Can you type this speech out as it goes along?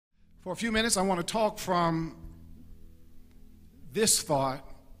For a few minutes, I want to talk from this thought: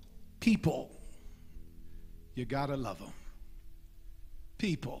 people, you gotta love them.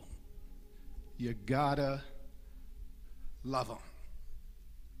 People, you gotta love them.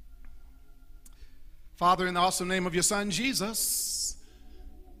 Father, in the awesome name of your Son, Jesus,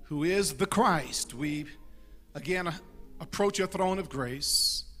 who is the Christ, we again approach your throne of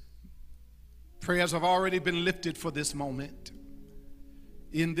grace. Prayers have already been lifted for this moment.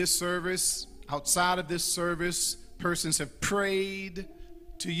 In this service, outside of this service, persons have prayed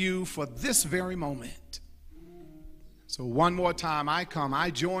to you for this very moment. So one more time,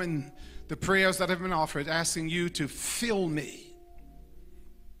 I join the prayers that have been offered, asking you to fill me.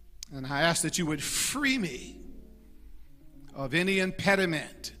 And I ask that you would free me of any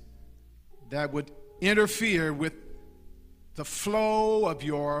impediment that would interfere with the flow of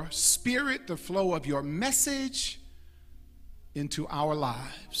your spirit, the flow of your message into our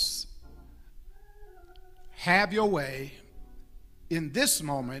lives. Have your way in this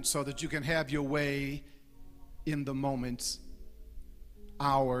moment so that you can have your way in the moments,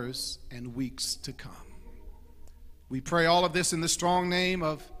 hours, and weeks to come. We pray all of this in the strong name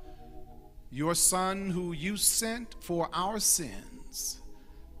of your Son, who you sent for our sins,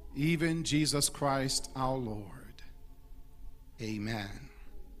 even Jesus Christ our Lord. Amen.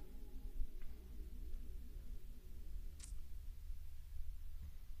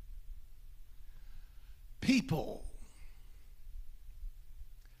 People.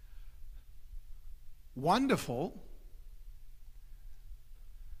 Wonderful,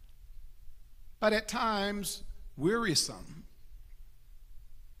 but at times wearisome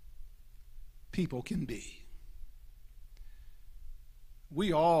people can be.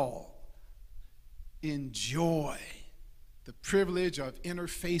 We all enjoy the privilege of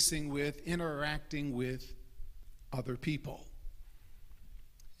interfacing with, interacting with other people.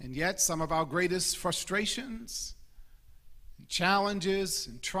 And yet some of our greatest frustrations, and challenges,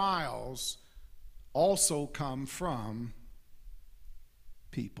 and trials also come from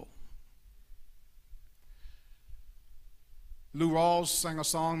people. Lou Rawls sang a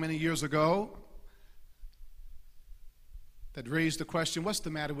song many years ago that raised the question, what's the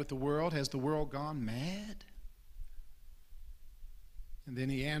matter with the world? Has the world gone mad? And then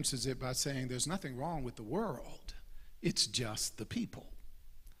he answers it by saying, there's nothing wrong with the world. It's just the people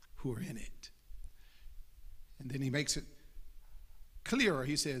who are in it. And then he makes it clearer.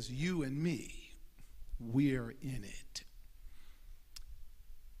 He says, you and me, we're in it.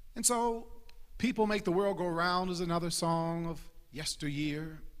 And so, people make the world go round is another song of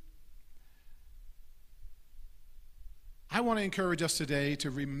yesteryear. I want to encourage us today to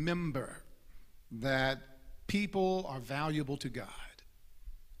remember that people are valuable to God.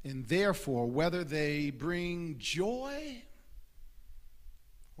 And therefore, whether they bring joy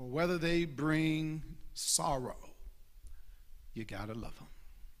or whether they bring sorrow, you gotta love them.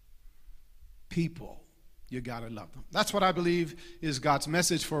 People, you gotta love them. That's what I believe is God's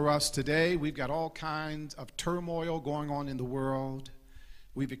message for us today. We've got all kinds of turmoil going on in the world.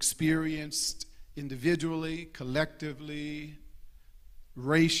 We've experienced individually, collectively,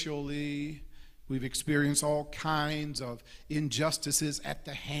 racially. We've experienced all kinds of injustices at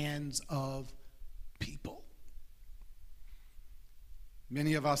the hands of people.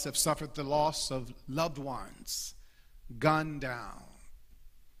 Many of us have suffered the loss of loved ones, gunned down,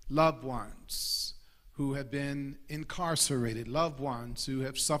 loved ones who have been incarcerated, loved ones who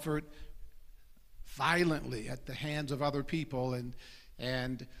have suffered violently at the hands of other people,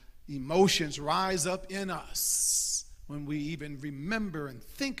 and emotions rise up in us when we even remember and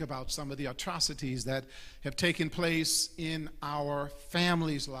think about some of the atrocities that have taken place in our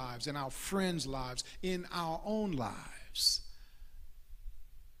families' lives, in our friends' lives, in our own lives.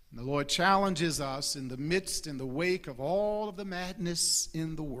 And the Lord challenges us in the midst, in the wake of all of the madness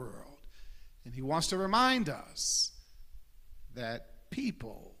in the world. And he wants to remind us that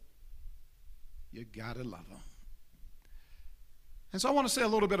people, you gotta love them. And so I want to say a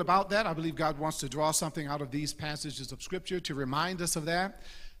little bit about that. I believe God wants to draw something out of these passages of Scripture to remind us of that,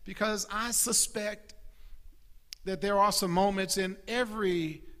 because I suspect that there are some moments in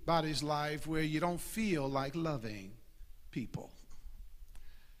everybody's life where you don't feel like loving people.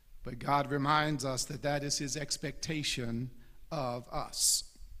 But God reminds us that that is his expectation of us.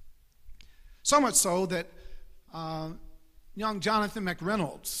 So much so that young Jonathan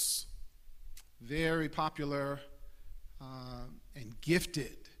McReynolds, very popular and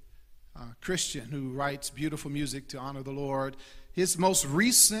gifted Christian who writes beautiful music to honor the Lord, his most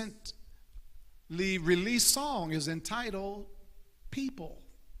recently released song is entitled People.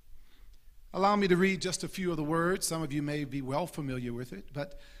 Allow me to read just a few of the words. Some of you may be well familiar with it,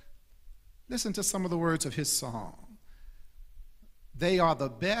 but Listen to some of the words of his song. They are the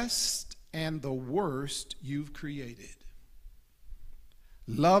best and the worst you've created.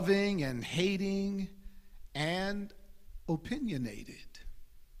 Loving and hating and opinionated.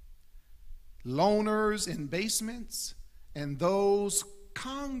 Loners in basements and those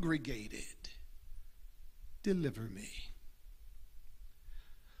congregated. Deliver me.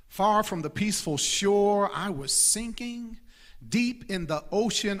 Far from the peaceful shore I was sinking, deep in the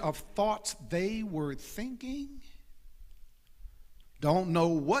ocean of thoughts they were thinking. Don't know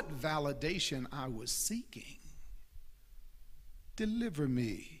what validation I was seeking. Deliver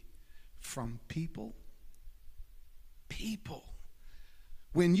me from people. People.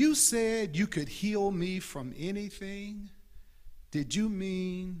 When you said you could heal me from anything, did you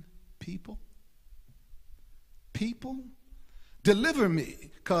mean people? People? Deliver me,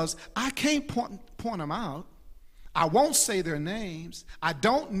 because I can't point them out. I won't say their names. I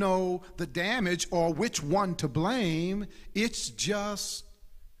don't know the damage or which one to blame. It's just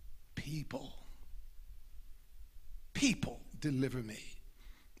people. People, deliver me.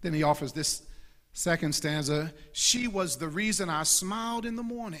 Then he offers this second stanza. She was the reason I smiled in the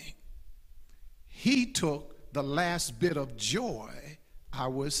morning. He took the last bit of joy I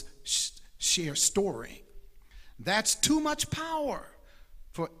was storing. That's too much power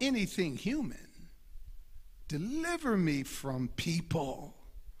for anything human. Deliver me from people.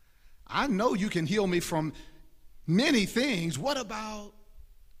 I know you can heal me from many things. What about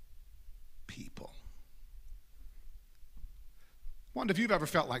people? Wonder if you've ever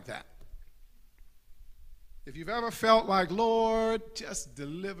felt like that. If you've ever felt like, Lord, just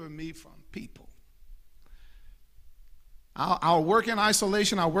deliver me from people. I'll work in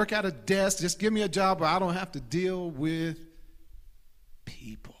isolation. I'll work at a desk. Just give me a job where I don't have to deal with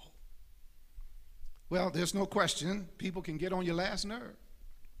people. Well, there's no question. People can get on your last nerve.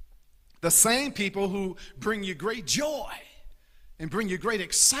 The same people who bring you great joy and bring you great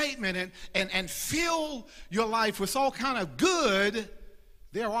excitement and fill your life with all kind of good,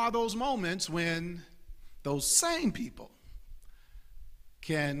 there are those moments when those same people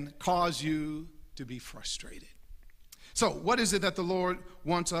can cause you to be frustrated. So what is it that the Lord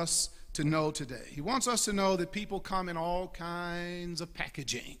wants us to know today? He wants us to know that people come in all kinds of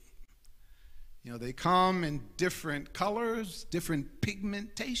packaging. You know, they come in different colors, different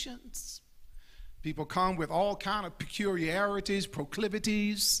pigmentations. People come with all kind of peculiarities,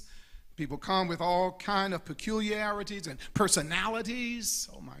 proclivities. People come with all kind of peculiarities and personalities.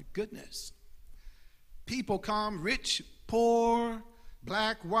 Oh my goodness. People come rich, poor,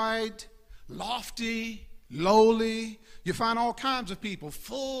 black, white, lofty, lowly. You find all kinds of people,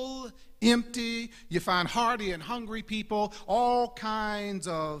 full, empty. You find hearty and hungry people, all kinds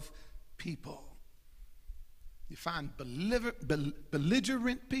of people. You find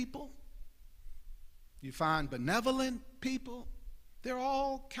belligerent people. You find benevolent people. There are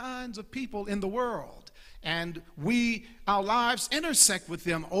all kinds of people in the world, and our lives intersect with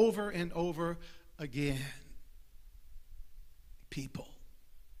them over and over again. People.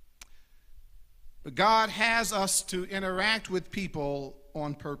 But God has us to interact with people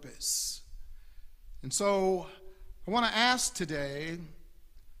on purpose. And so I want to ask today,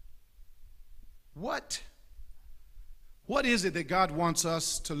 what is it that God wants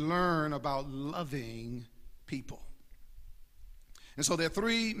us to learn about loving people? And so there are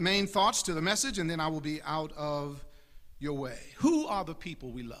three main thoughts to the message, and then I will be out of your way. Who are the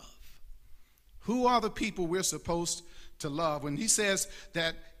people we love? Who are the people we're supposed to love? When he says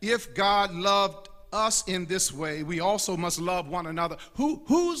that if God loved us in this way, we also must love one another.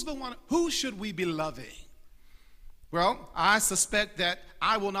 Who's the one? Who should we be loving? Well, I suspect that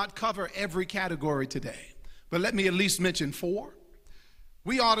I will not cover every category today, but let me at least mention four.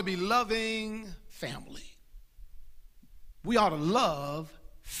 We ought to be loving family. We ought to love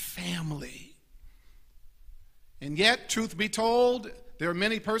family. And yet, truth be told, there are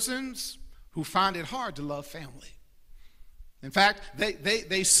many persons who find it hard to love family. In fact,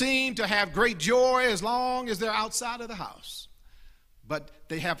 they seem to have great joy as long as they're outside of the house. But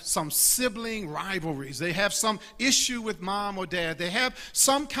they have some sibling rivalries. They have some issue with mom or dad. They have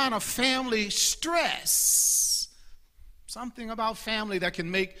some kind of family stress. Something about family that can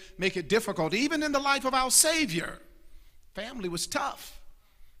make it difficult. Even in the life of our Savior, family was tough.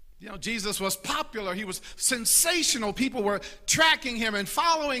 You know, Jesus was popular. He was sensational. People were tracking him and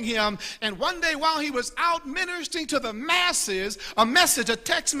following him. And one day while he was out ministering to the masses, a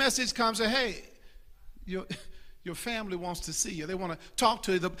text message comes and, hey, your family wants to see you. They want to talk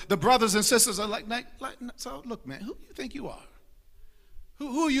to you. The brothers and sisters are like, so look, man, who do you think you are?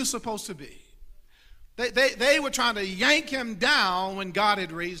 Who are you supposed to be? They were trying to yank him down when God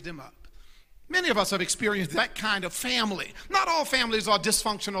had raised him up. Many of us have experienced that kind of family. Not all families are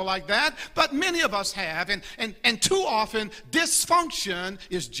dysfunctional like that, but many of us have. And too often, dysfunction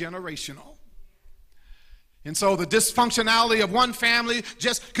is generational. And so the dysfunctionality of one family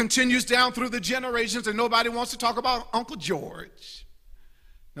just continues down through the generations, and nobody wants to talk about Uncle George.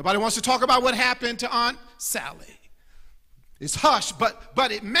 Nobody wants to talk about what happened to Aunt Sally. It's hush,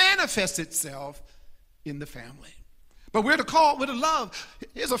 but it manifests itself in the family. But we're to love.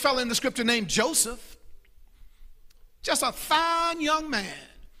 Here's a fellow in the scripture named Joseph. Just a fine young man.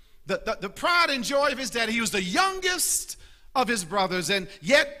 The pride and joy of his daddy. He was the youngest of his brothers, and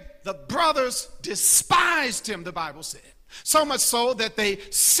yet the brothers despised him, the Bible said. So much so that they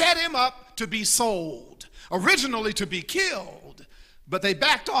set him up to be sold, originally to be killed. But they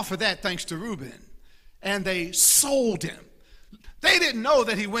backed off of that thanks to Reuben, and they sold him. They didn't know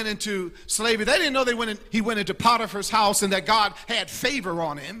that he went into slavery. They didn't know he went into Potiphar's house and that God had favor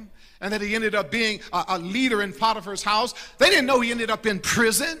on him and that he ended up being a leader in Potiphar's house. They didn't know he ended up in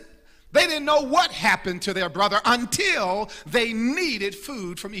prison. They didn't know what happened to their brother until they needed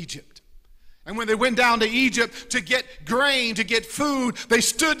food from Egypt. And when they went down to Egypt to get grain, to get food, they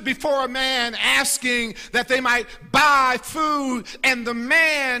stood before a man asking that they might buy food, and the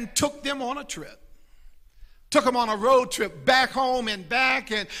man took them on a trip. Took them on a road trip back home and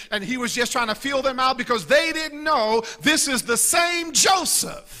back, and he was just trying to feel them out because they didn't know this is the same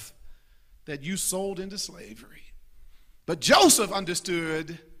Joseph that you sold into slavery. But Joseph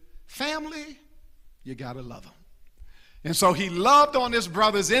understood, family, you got to love them. And so he loved on his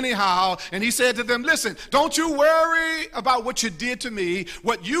brothers anyhow, and he said to them, listen, don't you worry about what you did to me.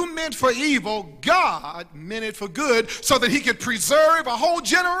 What you meant for evil, God meant it for good so that he could preserve a whole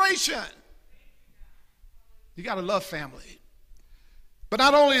generation. You got to love family. But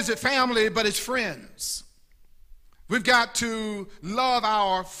not only is it family, but it's friends. We've got to love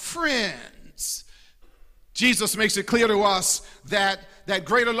our friends. Jesus makes it clear to us that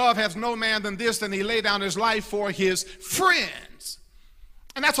greater love has no man than this, than he laid down his life for his friends.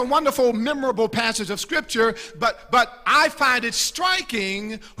 And that's a wonderful, memorable passage of Scripture, but I find it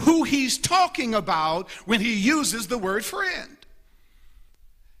striking who he's talking about when he uses the word friend.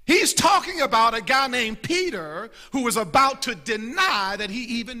 He's talking about a guy named Peter who was about to deny that he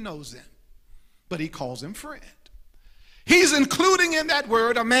even knows him, but he calls him friend. He's including in that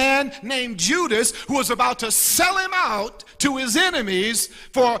word a man named Judas who was about to sell him out to his enemies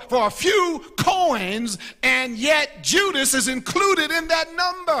for a few coins, and yet Judas is included in that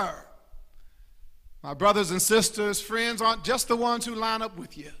number. My brothers and sisters, friends aren't just the ones who line up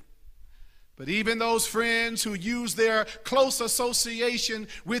with you. But even those friends who use their close association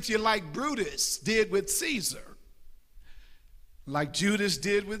with you like Brutus did with Caesar, like Judas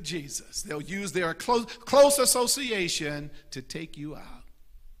did with Jesus, they'll use their close association to take you out.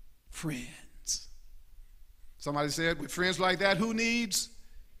 Friends. Somebody said, with friends like that, who needs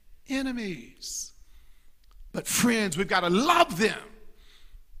enemies? But friends, we've got to love them.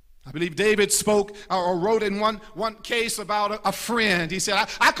 I believe David spoke or wrote in one case about a friend. He said,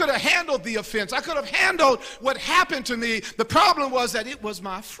 I could have handled the offense. I could have handled what happened to me. The problem was that it was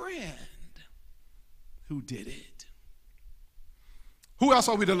my friend who did it. Who else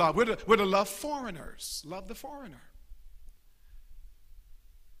are we to love? We're to love foreigners. Love the foreigner.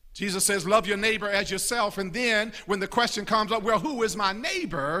 Jesus says, love your neighbor as yourself. And then when the question comes up, well, who is my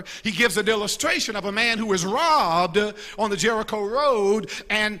neighbor? He gives an illustration of a man who was robbed on the Jericho road,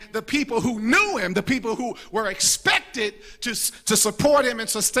 and the people who knew him, the people who were expected to support him and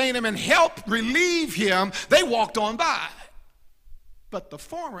sustain him and help relieve him, they walked on by. But the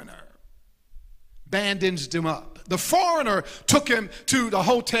foreigner bandaged him up. The foreigner took him to the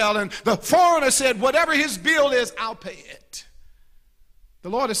hotel, and the foreigner said, whatever his bill is, I'll pay it. The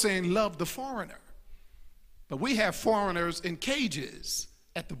Lord is saying, love the foreigner. But we have foreigners in cages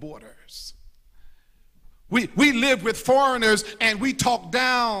at the borders. We live with foreigners, and we talk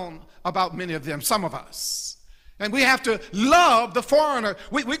down about many of them, some of us. And we have to love the foreigner.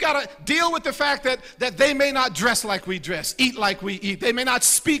 We got to deal with the fact that they may not dress like we dress, eat like we eat. They may not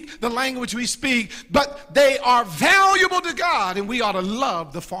speak the language we speak, but they are valuable to God, and we ought to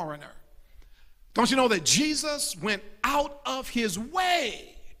love the foreigner. Don't you know that Jesus went out of his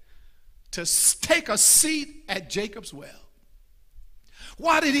way to take a seat at Jacob's well?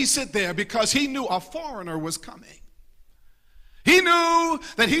 Why did he sit there? Because he knew a foreigner was coming. He knew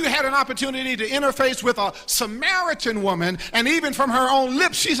that he had an opportunity to interface with a Samaritan woman, and even from her own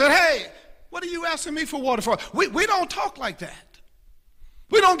lips, she said, hey, what are you asking me for water for? We don't talk like that.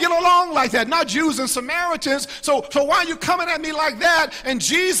 We don't get along like that, not Jews and Samaritans. So why are you coming at me like that? And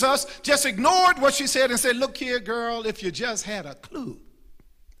Jesus just ignored what she said and said, look here, girl, if you just had a clue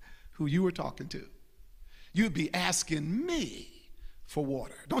who you were talking to, you'd be asking me for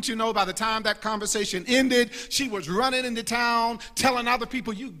water. Don't you know by the time that conversation ended, she was running into town telling other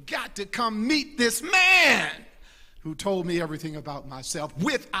people, you got to come meet this man who told me everything about myself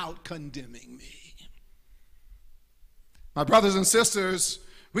without condemning me. My brothers and sisters,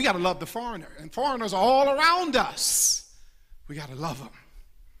 we got to love the foreigner, and foreigners are all around us. We got to love them.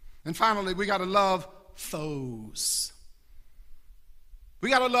 And finally, we got to love foes. We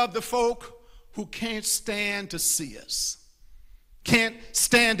got to love the folk who can't stand to see us, can't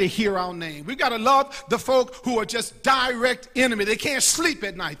stand to hear our name. We got to love the folk who are just direct enemy. They can't sleep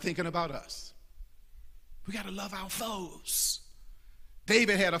at night thinking about us. We got to love our foes.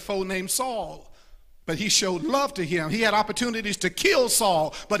 David had a foe named Saul, but he showed love to him. He had opportunities to kill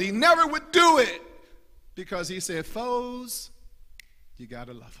Saul, but he never would do it because he said, foes, you got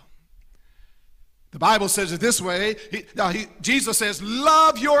to love them. The Bible says it this way. Jesus says,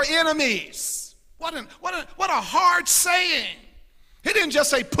 love your enemies. What a hard saying. He didn't just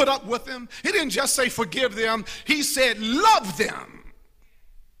say put up with them. He didn't just say forgive them. He said love them.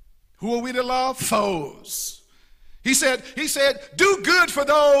 Who are we to love? Foes. He said, do good for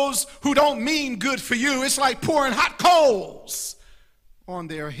those who don't mean good for you. It's like pouring hot coals on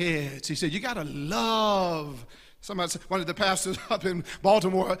their heads. He said, you got to love. Somebody, one of the pastors up in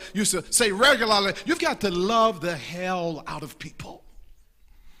Baltimore used to say regularly, you've got to love the hell out of people.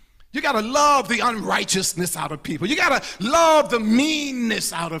 You got to love the unrighteousness out of people. You got to love the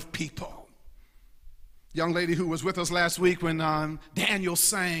meanness out of people. Young lady who was with us last week when Daniel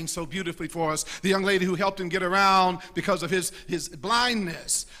sang so beautifully for us, the young lady who helped him get around because of his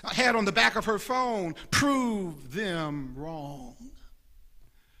blindness, had on the back of her phone, prove them wrong.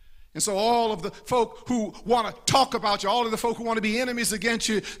 And so all of the folk who want to talk about you, all of the folk who want to be enemies against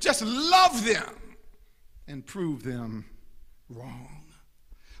you, just love them and prove them wrong.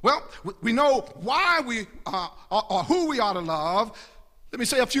 Well, we know why we or who we ought to love. Let me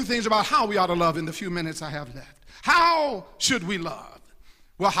say a few things about how we ought to love in the few minutes I have left. How should we love?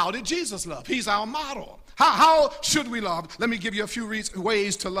 Well, how did Jesus love? He's our model. How should we love? Let me give you a few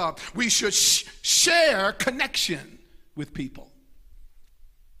ways to love. We should share connection with people.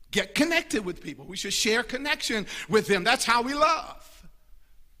 Get connected with people. We should share connection with them. That's how we love.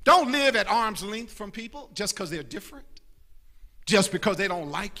 Don't live at arm's length from people just because they're different, just because they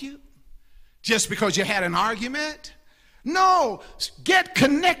don't like you, just because you had an argument. No, get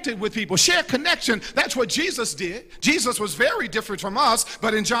connected with people. Share connection. That's what Jesus did. Jesus was very different from us,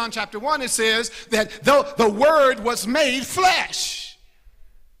 but in John chapter 1 it says that the Word was made flesh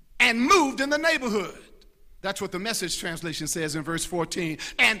and moved in the neighborhood. That's what the Message translation says in verse 14.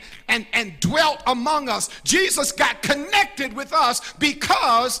 And dwelt among us. Jesus got connected with us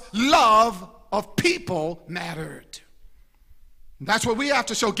because love of people mattered. That's what we have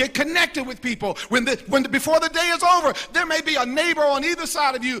to show. Get connected with people. Before the day is over, there may be a neighbor on either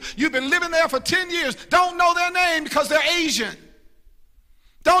side of you. You've been living there for 10 years. Don't know their name because they're Asian.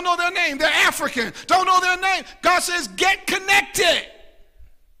 Don't know their name. They're African. Don't know their name. God says, get connected.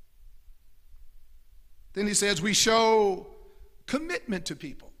 Then he says we show commitment to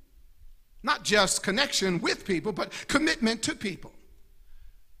people. Not just connection with people, but commitment to people.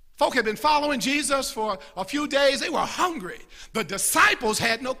 Folk had been following Jesus for a few days. They were hungry. The disciples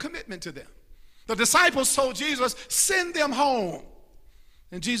had no commitment to them. The disciples told Jesus, send them home.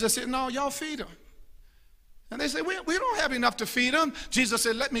 And Jesus said, no, y'all feed them. And they said, we don't have enough to feed them. Jesus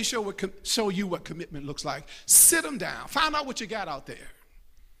said, let me show you what commitment looks like. Sit them down. Find out what you got out there.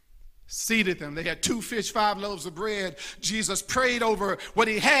 Seated them. They had 2 fish, 5 loaves of bread. Jesus prayed over what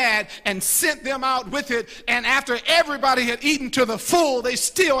he had and sent them out with it. And after everybody had eaten to the full, they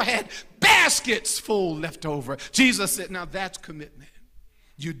still had baskets full left over. Jesus said, now that's commitment.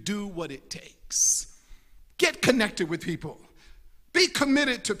 You do what it takes. Get connected with people. Be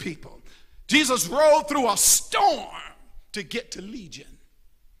committed to people. Jesus rode through a storm to get to Legion.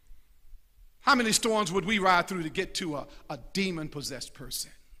 How many storms would we ride through to get to a demon-possessed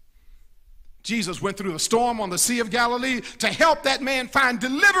person? Jesus went through a storm on the Sea of Galilee to help that man find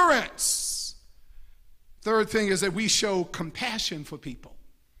deliverance. Third thing is that we show compassion for people.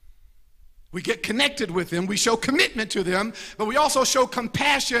 We get connected with them. We show commitment to them, but we also show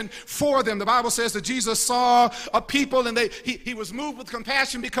compassion for them. The Bible says that Jesus saw a people and he was moved with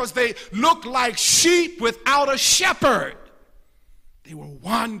compassion because they looked like sheep without a shepherd. They were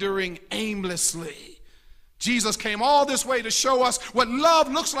wandering aimlessly. Jesus came all this way to show us what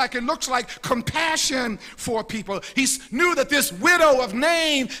love looks like. It looks like compassion for people. He knew that this widow of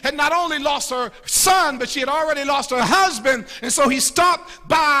Nain had not only lost her son, but she had already lost her husband. And so he stopped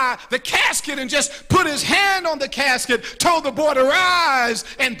by the casket and just put his hand on the casket, told the boy to rise,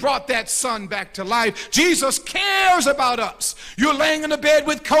 and brought that son back to life. Jesus cares about us. You're laying in the bed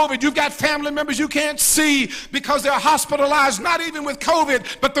with COVID. You've got family members you can't see because they're hospitalized, not even with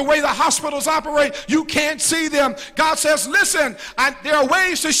COVID, but the way the hospitals operate, you can't see them. God says, listen, there are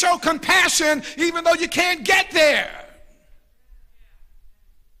ways to show compassion even though you can't get there.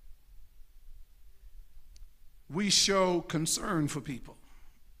 We show concern for people.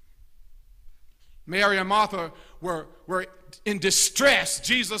 Mary and Martha were in distress.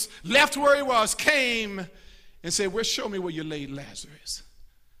 Jesus left where he was, came and said, well, show me where you laid Lazarus.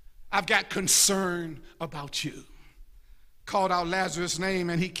 I've got concern about you. Called out Lazarus' name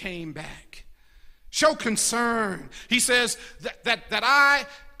and he came back. Show concern. He says that I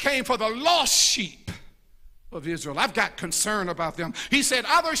came for the lost sheep of Israel. I've got concern about them. He said,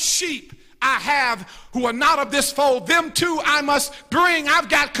 other sheep I have who are not of this fold, them too I must bring. I've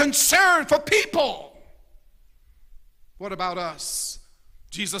got concern for people. What about us?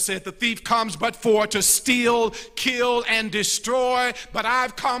 Jesus said, the thief comes but for to steal, kill, and destroy, but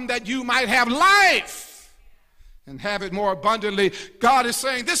I've come that you might have life and have it more abundantly. God is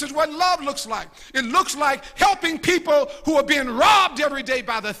saying this is what love looks like. It looks like helping people who are being robbed every day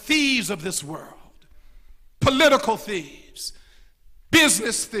by the thieves of this world. Political thieves,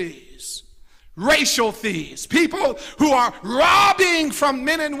 business thieves, racial thieves, people who are robbing from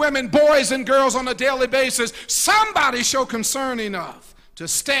men and women, boys and girls on a daily basis. Somebody show concern enough to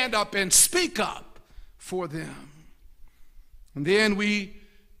stand up and speak up for them. And then we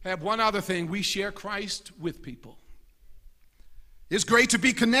have one other thing. We share Christ with people. It's great to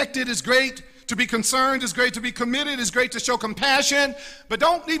be connected. It's great to be concerned. It's great to be committed. It's great to show compassion. But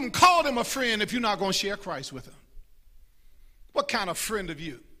don't even call them a friend if you're not going to share Christ with them. What kind of friend of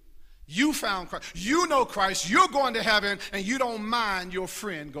you? You found Christ. You know Christ. You're going to heaven, and you don't mind your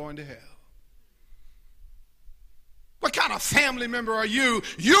friend going to hell. What kind of family member are you?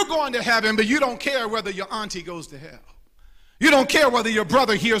 You're going to heaven, but you don't care whether your auntie goes to hell. You don't care whether your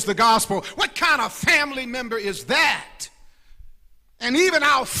brother hears the gospel. What kind of family member is that? And even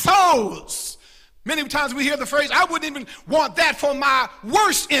our foes. Many times we hear the phrase, I wouldn't even want that for my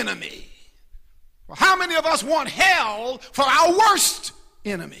worst enemy. Well, how many of us want hell for our worst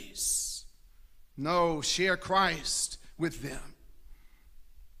enemies? No, share Christ with them.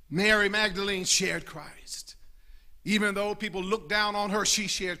 Mary Magdalene shared Christ. Even though people looked down on her, she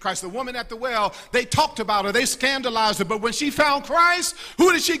shared Christ. The woman at the well, they talked about her, they scandalized her, but when she found Christ,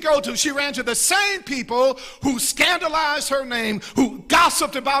 who did she go to? She ran to the same people who scandalized her name, who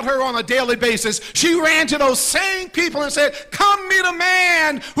gossiped about her on a daily basis. She ran to those same people and said, come meet a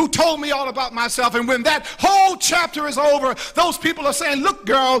man who told me all about myself. And when that whole chapter is over, those people are saying, look,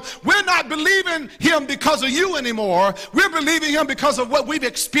 girl, we're not believing him because of you anymore. We're believing him because of what we've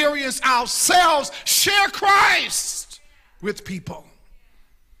experienced ourselves. Share Christ with people.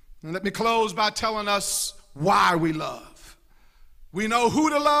 And let me close by telling us why we love. We know who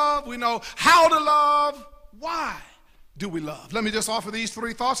to love. We know how to love. Why do we love? Let me just offer these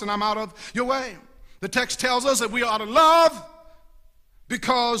three thoughts and I'm out of your way. The text tells us that we ought to love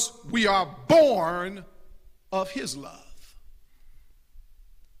because we are born of his love.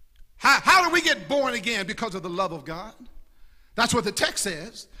 How do we get born again? Because of the love of God. That's what the text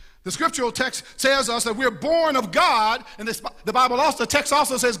says. The scriptural text says us that we're born of God, and the Bible also, the text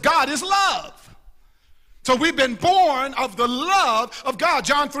also says God is love. So we've been born of the love of God.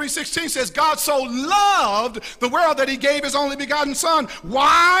 John 3:16 says God so loved the world that he gave his only begotten son.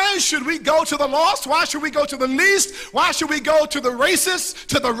 Why should we go to the lost? Why should we go to the least? Why should we go to the racist,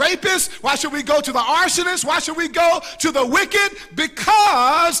 to the rapist? Why should we go to the arsonist? Why should we go to the wicked?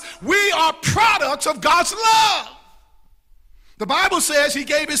 Because we are products of God's love. The Bible says he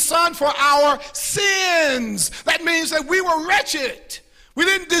gave his son for our sins. That means that we were wretched. We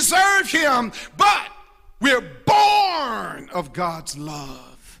didn't deserve him, but we're born of God's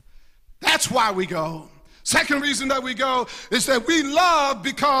love. That's why we go. Second reason that we go is that we love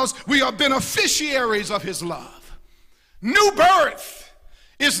because we are beneficiaries of his love. New birth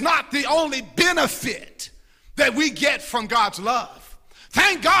is not the only benefit that we get from God's love.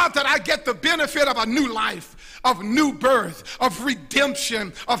 Thank God that I get the benefit of a new life, of new birth, of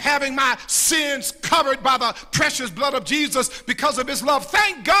redemption, of having my sins covered by the precious blood of Jesus because of his love.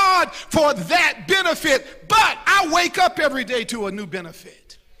 Thank God for that benefit, but I wake up every day to a new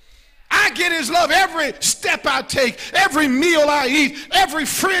benefit. I get his love every step I take, every meal I eat, every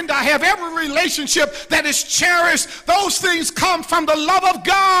friend I have, every relationship that is cherished. Those things come from the love of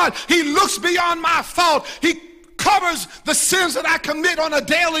God. He looks beyond my fault. He covers the sins that I commit on a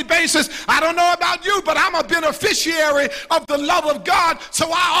daily basis. I don't know about you, but I'm a beneficiary of the love of God, so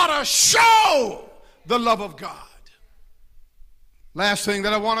I ought to show the love of God. Last thing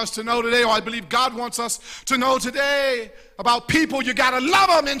that I want us to know today, or I believe God wants us to know today about people, you got to love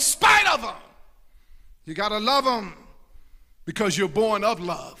them in spite of them. You got to love them because you're born of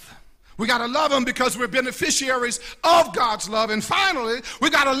love. We got to love them because we're beneficiaries of God's love. And finally, we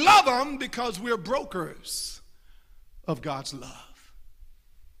got to love them because we're brokers of God's love.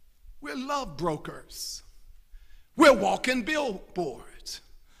 We're love brokers. We're walking billboards.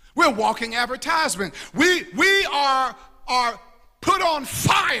 We're walking advertisement. We are put on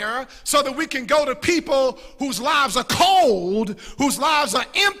fire so that we can go to people whose lives are cold, whose lives are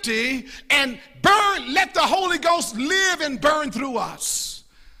empty, and burn. Let the Holy Ghost live and burn through us.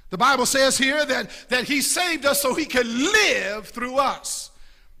 The Bible says here that he saved us so he can live through us.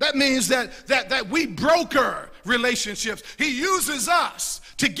 That means that we broker relationships. He uses us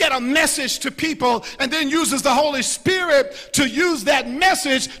to get a message to people and then uses the Holy Spirit to use that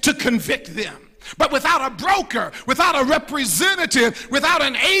message to convict them. But without a broker, without a representative, without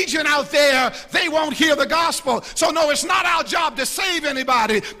an agent out there, they won't hear the gospel. So no, it's not our job to save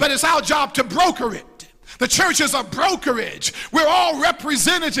anybody, but it's our job to broker it. The church is a brokerage. We're all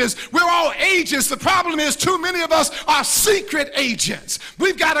representatives. We're all agents. The problem is too many of us are secret agents.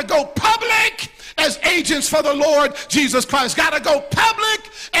 We've got to go public as agents for the Lord Jesus Christ. Got to go public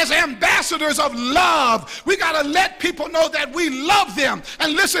as ambassadors of love. We got to let people know that we love them.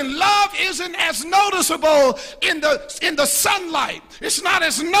 And listen, love isn't as noticeable in the sunlight. It's not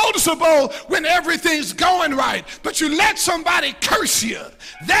as noticeable when everything's going right. But you let somebody curse you,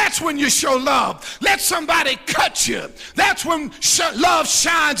 that's when you show love. Let somebody cut you, that's when love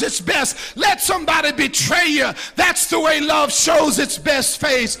shines its best. Let somebody betray you, that's the way love shows its best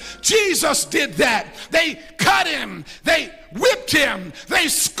face. Jesus did that. They cut him, they whipped him, they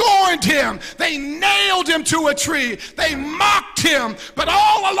scorned him, they nailed him to a tree, they mocked him, but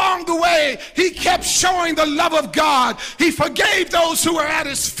all along the way he kept showing the love of God. He forgave those who were at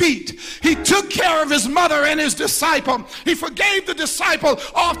his feet. He took care of his mother and his disciple. He forgave the disciple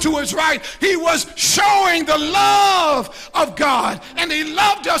off to his right. He was showing the love of God, and he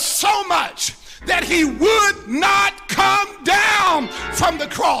loved us so much that he would not come down from the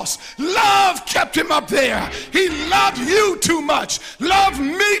cross. Love kept him up there. He loved you too much, loved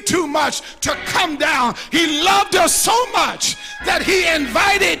me too much to come down. He loved us so much that he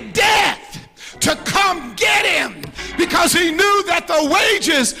invited death to come get him, because he knew that the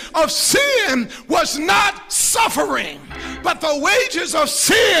wages of sin was not suffering, but the wages of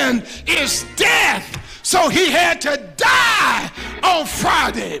sin is death. So he had to die on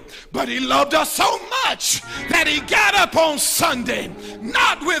Friday, but he loved us so much that he got up on Sunday,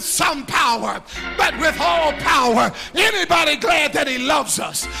 not with some power, but with all power. Anybody glad that he loves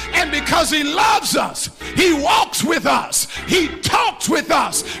us? And because he loves us, he walks with us, he talks with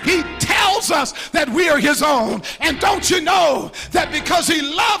us, he tells us that we are his own. And don't you know that because he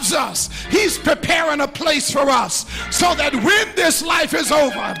loves us, he's preparing a place for us, so that when this life is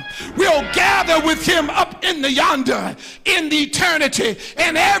over, we'll gather with him up in the yonder, in the eternity.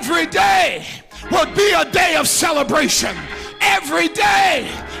 And every day will be a day of celebration. Every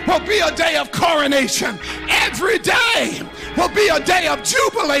day will be a day of coronation. Every day will be a day of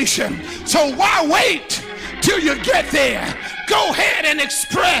jubilation. So why wait till you get there? Go ahead and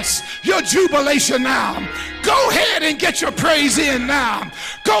express your jubilation now. Go ahead and get your praise in now.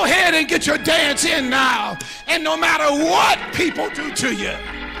 Go ahead and get your dance in now. And no matter what people do to you,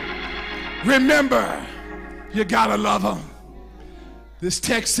 remember, you gotta love them. This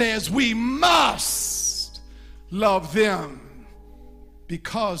text says we must love them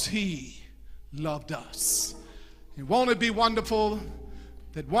because he loved us. And won't it be wonderful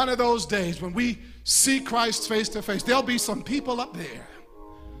that one of those days when we see Christ face to face, there'll be some people up there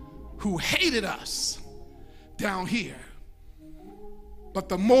who hated us down here, but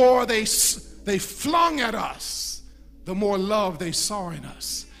the more they flung at us, the more love they saw in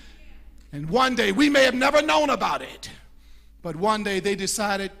us. And one day, we may have never known about it, but one day they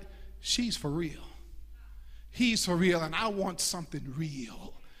decided, she's for real, he's for real, and I want something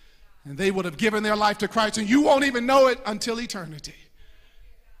real. And they would have given their life to Christ, and you won't even know it until eternity.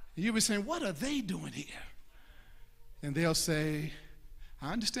 And you'll be saying, what are they doing here? And they'll say,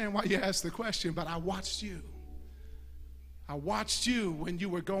 I understand why you asked the question, but I watched you. I watched you when you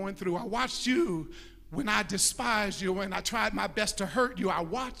were going through. I watched you when I despised you, when I tried my best to hurt you, I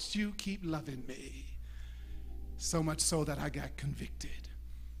watched you keep loving me. So much so that I got convicted.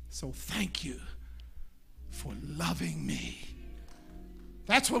 So thank you for loving me.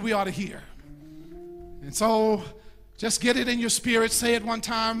 That's what we ought to hear. And so just get it in your spirit. Say it one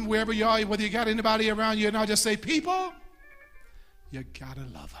time wherever you are, whether you got anybody around you, and I'll just say, people, you gotta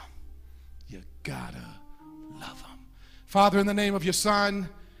love them. You gotta love them. Father, in the name of your Son,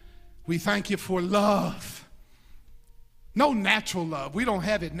 we thank you for love. No natural love. We don't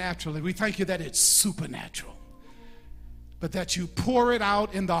have it naturally. We thank you that it's supernatural. But that you pour it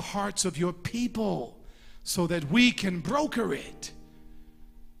out in the hearts of your people so that we can broker it.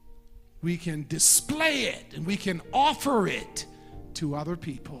 We can display it and we can offer it to other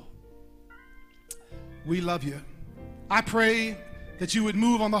people. We love you. I pray that you would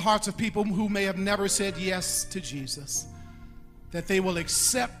move on the hearts of people who may have never said yes to Jesus, that they will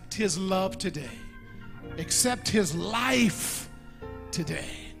accept his love today, accept his life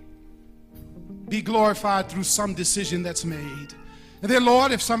today. Be glorified through some decision that's made. And then,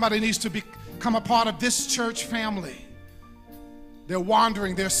 Lord, if somebody needs to become a part of this church family, they're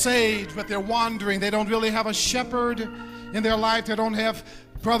wandering, they're saved, but they're wandering. They don't really have a shepherd in their life. They don't have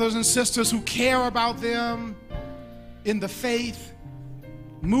brothers and sisters who care about them in the faith.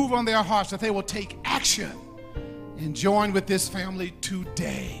 Move on their hearts that they will take action and join with this family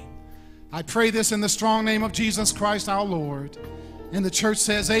today. I pray this in the strong name of Jesus Christ our Lord. And the church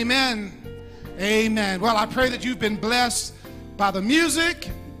says amen. Amen. Well, I pray that you've been blessed by the music,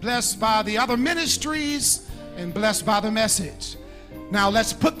 blessed by the other ministries, and blessed by the message. Now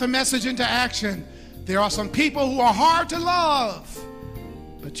let's put the message into action. There are some people who are hard to love,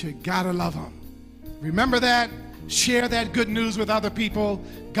 but you gotta love them. Remember that. Share that good news with other people.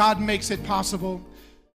 God makes it possible.